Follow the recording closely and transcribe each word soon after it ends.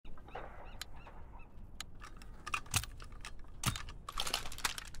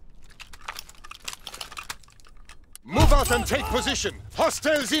out and take position.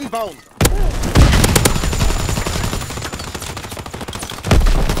 Hostiles inbound.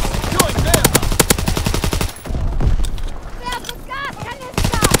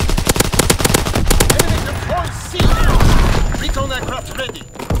 Recon aircraft ready.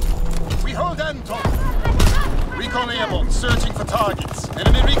 We hold Anton. Recon airborne, searching for targets.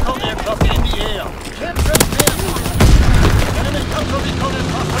 Enemy recon aircraft in the air. Capture airborne. Enemy counter-recon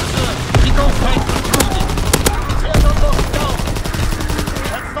aircraft observed. Recon flight concluded. Airborne locked down. We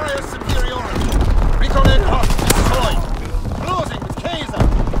have fire superiority. Recon aircraft destroyed. Closing with Kaiser.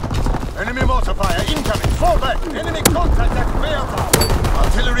 Enemy mortar fire incoming. Fall back. Enemy contact at Bertha.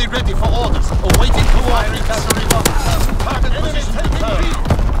 Artillery ready for orders. Awaiting coordinates. Battery 1. Target enemy taking B.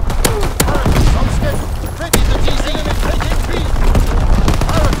 Paratroops on schedule. Ready to GC. Enemy taking B.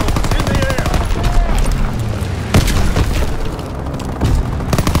 Paratroops in the air.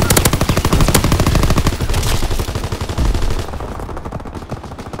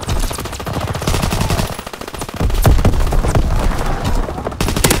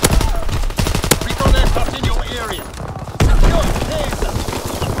 Recon aircraft in your area. Secure Kaiser.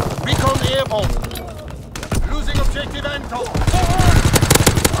 Recon airborne. Losing objective Anton.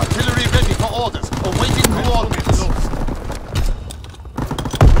 Artillery ready for orders. Awaiting coordinates.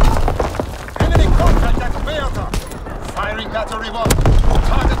 Enemy contact at Bertha. Firing battery 1.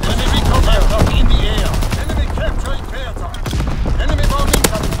 Target enemy recon aircraft in the air. Enemy capturing Bertha. Enemy bomb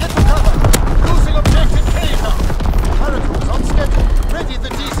incoming. Get to cover. Losing objective Kaiser. Paratroops on schedule. Ready the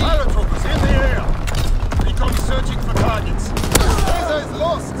DC. Paratroopers in the air. Recon searching for targets. Kaiser is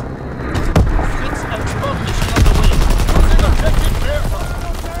lost. Fix and bomb mission underway. Losing objective Bertha.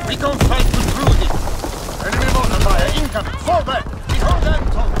 Recon fight concluded. Enemy mortar fire incoming. Fall back. Behold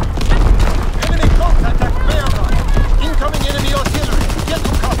Anton. Enemy contact at Bertha. Incoming enemy artillery. Get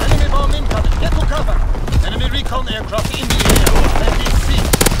to cover. Enemy bomb incoming. Get to cover. Enemy recon aircraft in the air. Let me see.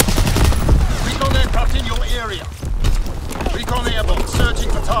 Recon aircraft in your area. Recon airborne. Searching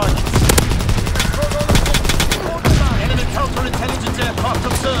for targets. Enemy counterintelligence aircraft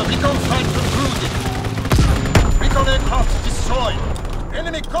observed. Recon fight concluded. Recon aircraft destroyed.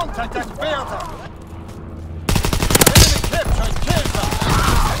 Enemy contact at Bertha. Enemy capturing Kaiser.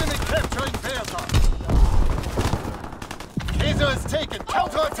 Enemy capturing Bertha. Kaiser is taken.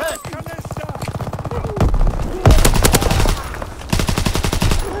 Counter-attack.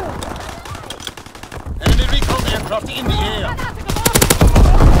 Enemy recon aircraft in the air.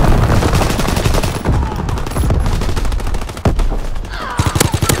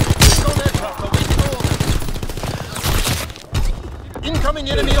 Recon aircraft awaiting orders. Incoming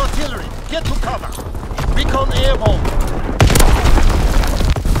enemy artillery. Get to cover. Recon airborne.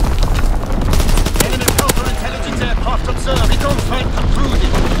 Enemy counterintelligence aircraft observed. Recon fight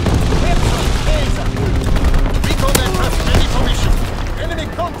concluded. Capture Kaiser. Recon aircraft ready for mission. Enemy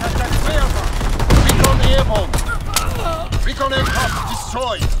contact at Bertha. Recon airborne. Recon aircraft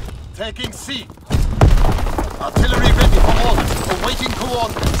destroyed. Taking C. Artillery ready for orders. Awaiting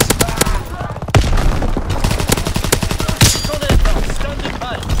coordinates. Recon aircraft standing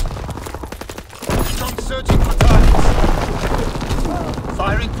by. Recon searching for targets.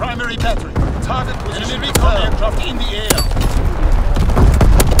 Firing primary battery. Target position. Enemy recon aircraft in the air.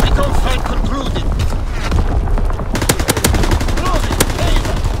 Recon fight concluded. Closing.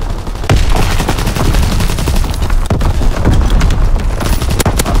 Kaiser.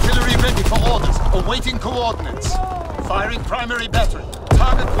 Artillery ready for orders. Awaiting coordinates. Firing primary battery.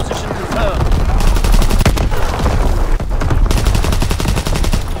 Target position confirmed.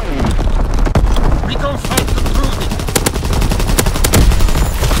 Recon fight concluded.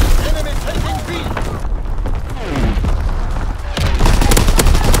 Enemy taking B.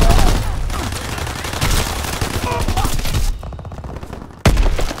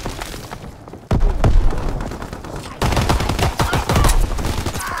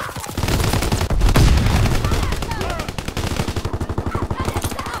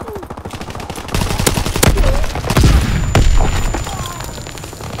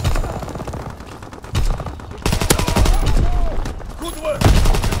 Good work.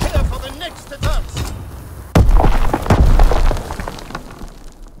 Prepare for the next advance.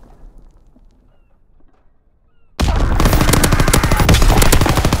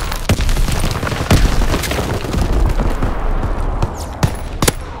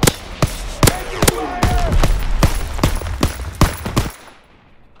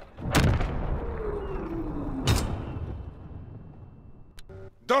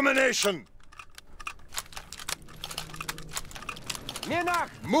 Domination!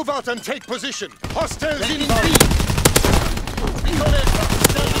 Move out and take position. Hostiles in B. Recon aircraft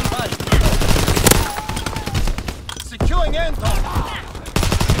standing by. Secure Throwing Anton!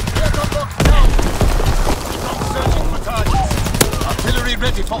 Aircon box down! Become searching for targets. Artillery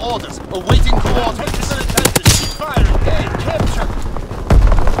ready for orders. Awaiting coordinates. Tactical advantage. Keep firing. Hey, capture!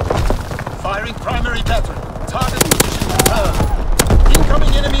 Firing primary battery. Target position confirmed. Incoming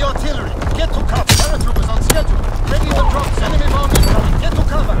enemy artillery. Get to cover. Paratroopers on schedule. Ready the drops. Enemy bomb incoming. Get to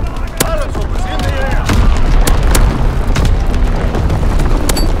cover. Paratroopers in the air.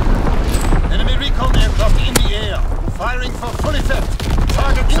 Enemy recon aircraft in the air. Firing for full effect.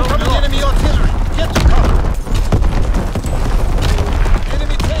 Target incoming enemy artillery. Get to cover.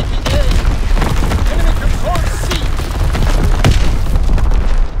 Enemy taking A. Enemy control C.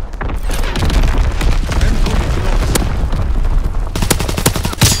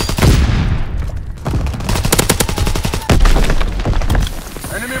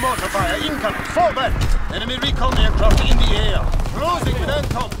 Enemy mortar fire incoming. Fall back. Enemy recon aircraft in the air. Closing with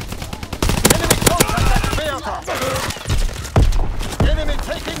Anton. Enemy contact at Beata. Enemy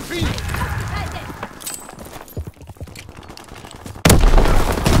taking B.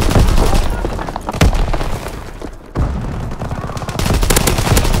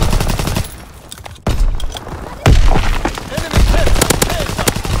 Enemy captured Beata.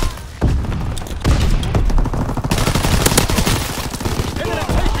 Enemy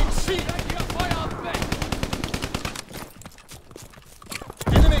taking C.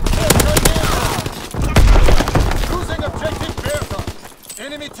 Enemy capturing Beata. Losing objective Beata.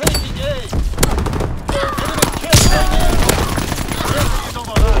 Enemy taking A. Enemy capturing A. Beata is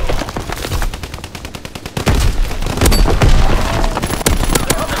overrun.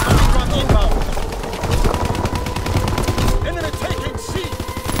 The other run inbound. Enemy taking C.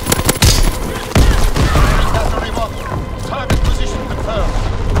 Firing battery 1. Target position confirmed.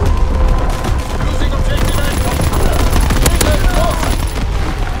 Losing objective Anton. Taking north.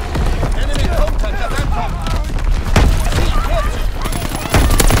 Enemy contact at Anton. C captured.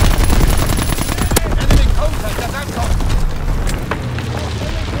 Enemy contact at Anton.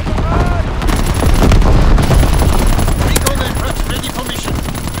 Recon aircraft ready for mission.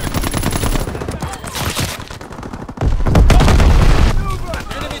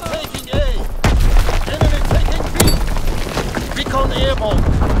 Enemy taking A. Enemy taking B. Recon airborne.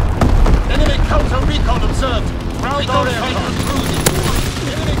 Enemy counter recon observed. Ground aircraft cruising.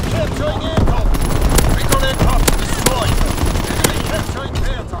 Enemy capturing aircraft. Recon aircraft destroyed. Enemy capturing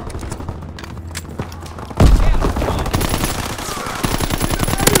Beata.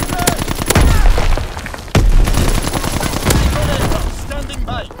 Recon aircraft standing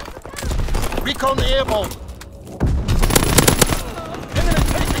by. Recon airborne. Enemy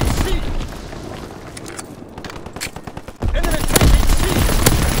taking C. Enemy taking C.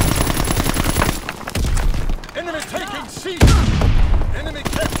 Enemy taking C. Enemy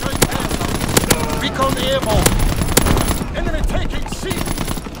capturing Beata. Recon airborne. Enemy taking C.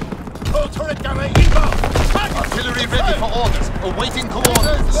 Full turret gunner inbound. Artillery ready for orders. Awaiting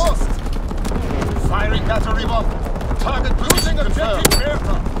coordinates. Lost. Firing battery 1. Target losing objective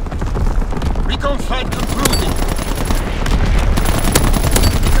Beata. Recon flight concluding.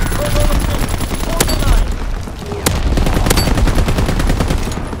 Control all objectives. Hold the line.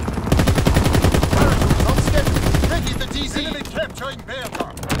 Paratroopers on schedule. Ready the DZ. Enemy capturing Beata.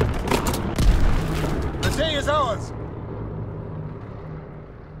 The day is ours.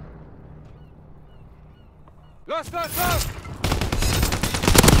 Lost!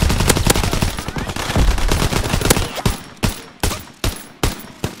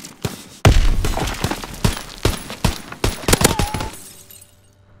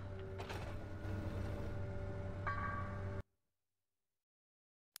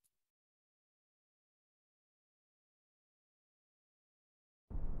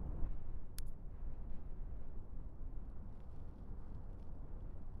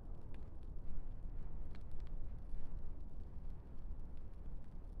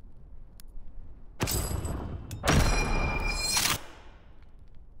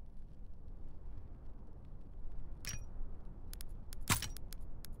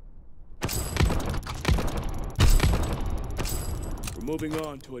 We're moving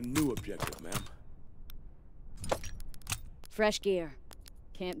on to a new objective, ma'am. Fresh gear.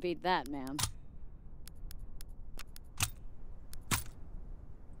 Can't beat that, ma'am.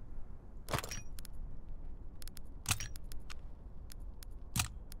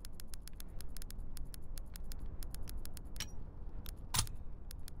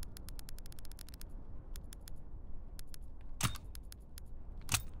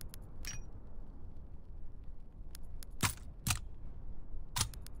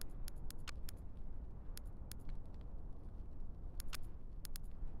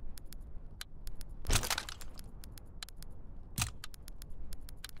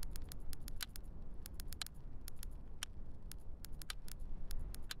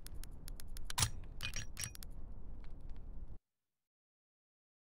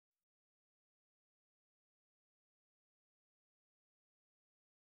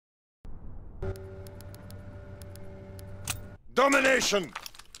 domination!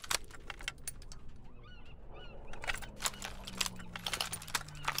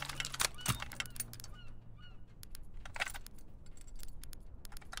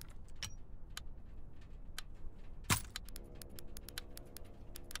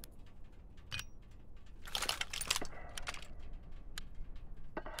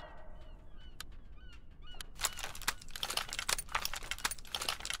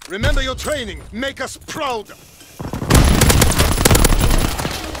 Remember your training. Make us proud.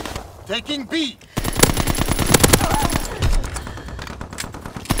 Taking B.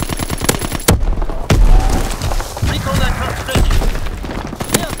 Recon aircraft ready.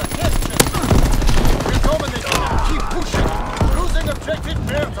 Bertha, capture. We're dominating. Keep pushing. Losing objective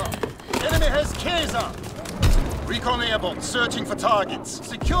Bertha. Enemy has Kaiser. Recon airborne, searching for targets.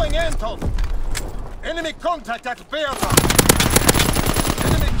 Securing Anton. Enemy contact at Bertha.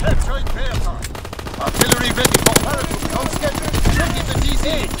 Enemy capturing Bertha. Artillery ready for parachute on schedule. Checking the DZ.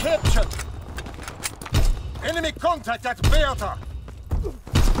 Captured. Enemy contact at Bertha.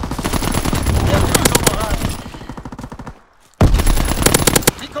 Bertha is overrun.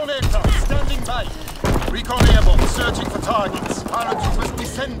 Recon aircraft standing by. Recon airborne searching for targets. Paratroopers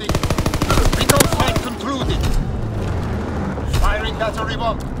descending. Recon flight concluded. Firing battery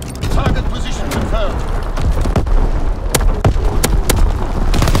 1. Target position confirmed.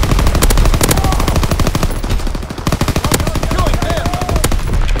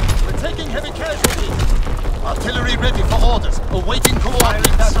 Artillery ready for orders. Awaiting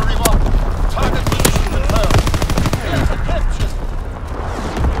coordinates. Battery 1. Target position confirmed. Bertha captured.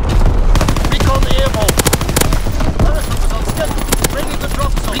 Recon airborne. Paratroopers on schedule. Ready to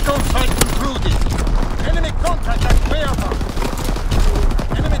drop zone. Recon flight concluded. Enemy contact at Bertha.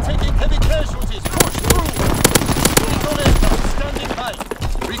 Enemy taking heavy casualties. Push through. Recon aircraft standing by.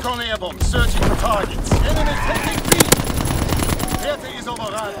 Recon airborne searching for targets. Enemy taking B. Bertha is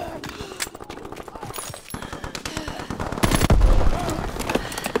overrun.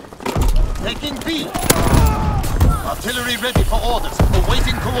 Taking B. Artillery ready for orders.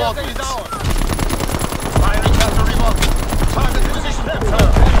 Awaiting coordinates. Firing battery 1. Target position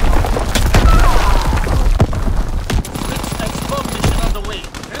confirmed. Blitz X-bomb mission underway.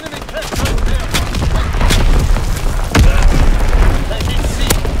 Enemy captured there. Taking C.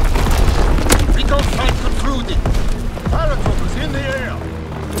 Recon flight concluded. Paratroopers in the air.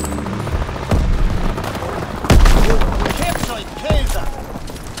 Capturing Kaiser.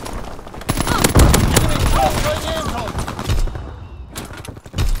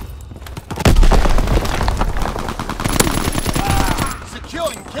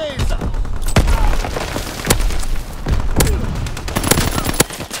 Securing Kaiser.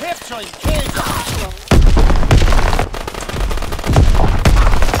 Capturing Kaiser.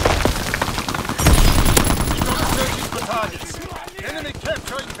 Recon searching for targets. Enemy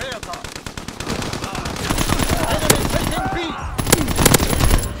capturing Bertha. Enemy taking B.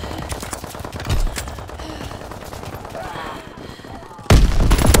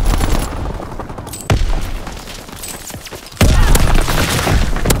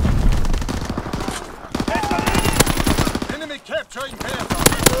 Capturing Bertha.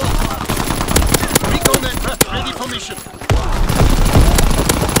 Recon aircraft ready for mission.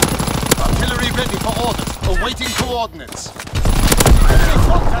 Artillery ready for orders. Awaiting coordinates. Enemy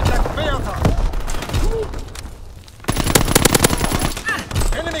contact at Bertha.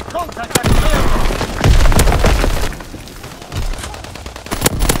 Enemy contact at Bertha.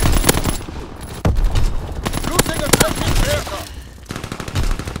 Losing objective Bertha.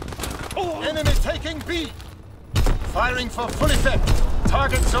 Enemy taking B. Firing for full effect.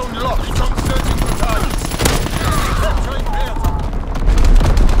 Target zone locked. Recon searching for targets. Capturing Bertha.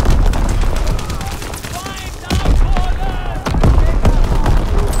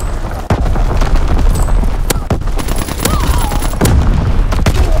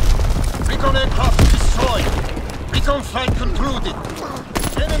 Recon aircraft destroyed. Recon flight concluded.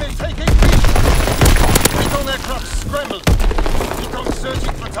 Enemy taking B. Recon aircraft scrambled. Recon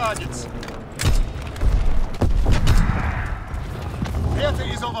searching for targets. Bertha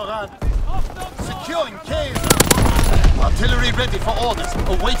is overrun. Securing Kaiser. Artillery ready for orders.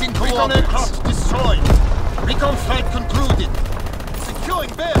 Awaiting coordinates. Recon aircraft destroyed. Recon flight concluded.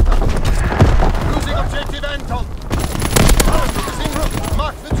 Securing Bertha. Losing objective Anton. Paratroopers en route.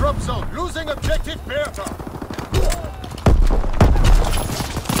 Mark the drop zone. Losing objective Bertha.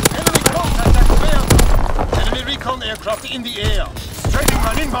 Enemy contact at Bertha. Enemy recon aircraft in the air. Strafing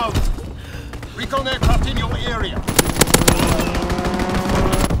run inbound. Recon aircraft in your area.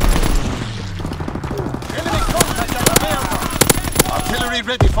 Artillery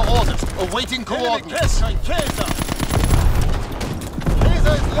ready for orders. Awaiting coordinates. Kaiser.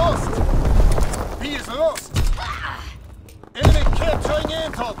 lost. Enemy capturing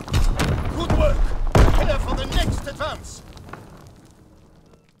Anton. Good work. Prepare for the next advance.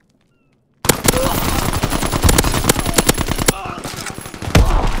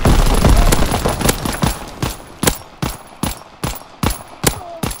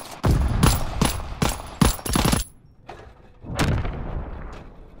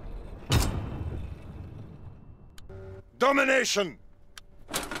 Domination!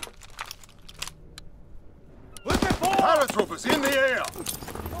 Paratroopers in the air!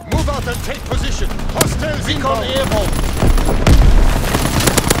 Move out and take position! Hostiles Recon inbound! airborne!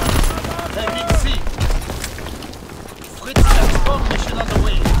 Taking C! Fritz bomb mission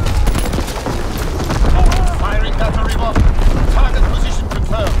underway! Firing battery 1! Target position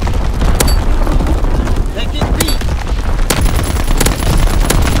confirmed! Taking B!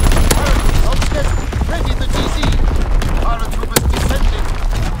 Paratroopers on schedule! Ready the GZ! Paratroopers descending!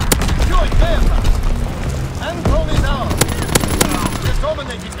 Securing Bertha! Anton is ours! We're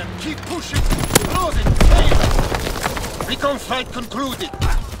dominating them! Keep pushing! Closing! Taylor! Recon flight concluded!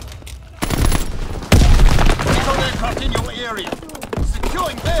 Recon aircraft in your area!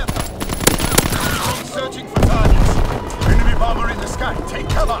 Securing Bertha! Recon searching for targets! Enemy bomber in the sky! Take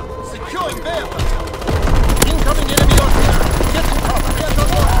cover! Securing Bertha! Incoming enemy artillery! Getting cover! Bertha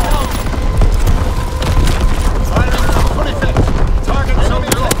locked down! Firing for full effect! Target zone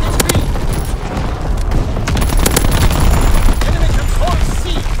locked!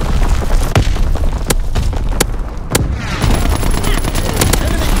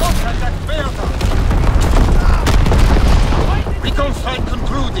 Recon flight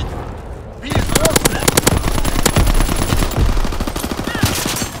concluded. B is lost.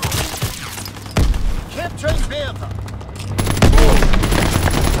 Capturing Bertha.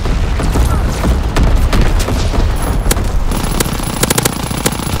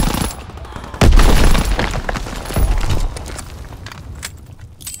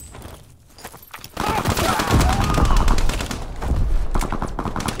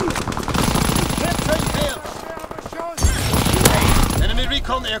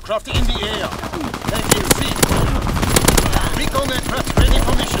 Recon aircraft in the air. Taking C. Recon aircraft ready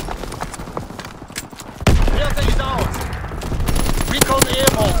for mission. Bertha is ours. Recon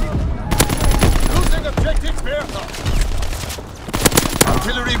airborne. Losing objective Bertha.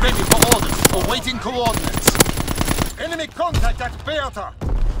 Artillery ready for orders. Awaiting coordinates. Enemy contact at Bertha.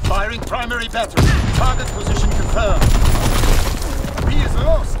 Firing primary battery. Target position confirmed. B is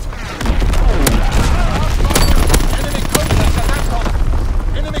lost. Enemy contact at Anton.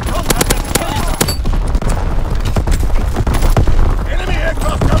 Enemy contact at Kaiser! Enemy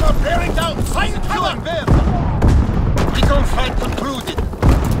aircraft cover bearing down! Find cover! Bertha! Recon flight concluded.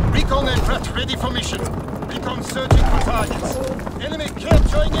 Recon aircraft ready for mission. Recon searching for targets. Enemy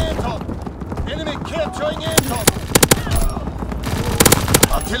capturing Anton! Enemy capturing Anton!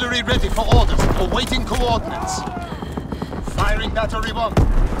 Artillery ready for orders. Awaiting coordinates. Firing battery 1.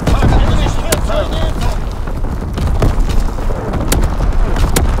 Target position confirmed. Anton!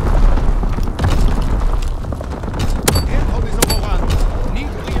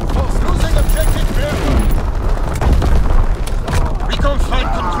 Recon flight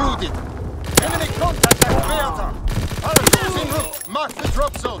concluded. Enemy contact at Bertha. Paratroopers en route. Mark the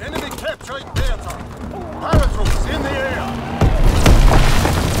drop zone. Enemy capturing Bertha. Paratroopers in the air.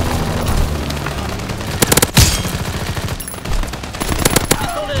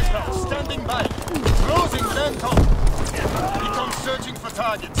 Recon aircraft standing by. Closing with Anton. Recon searching for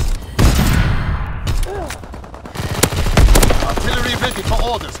targets. Artillery ready for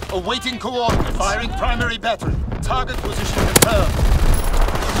orders. Awaiting coordinates. Firing primary battery. Target position confirmed.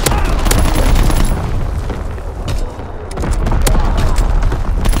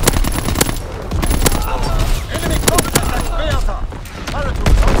 Enemy contact at Bertha.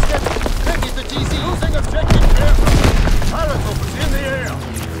 Paratroopers on schedule. Ready the GZ. Losing objective Bertha. Paratroopers in the air.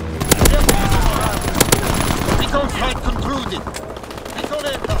 Recon flight concluded. Recon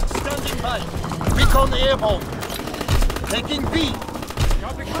aircraft standing by. Recon airborne. Taking B.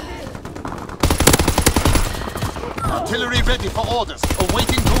 Artillery ready for orders.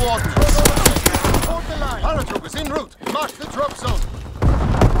 Awaiting coordinates. Hold the line. Paratroopers en route. Mark the drop zone.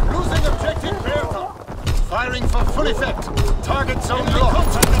 Losing objective Bertha. Firing for full effect. Target zone locked.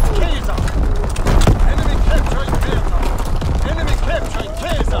 Contact at Kaiser. Enemy capturing Bertha. Enemy capturing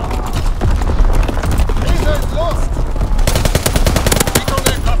Kaiser. Kaiser is lost. Recon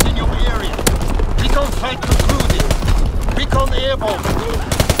aircraft in your area. Recon flight concluded. Recon airborne.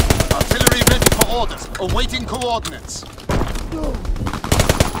 Artillery ready for orders. Awaiting coordinates.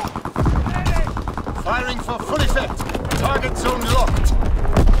 Firing for full effect. Target zone locked.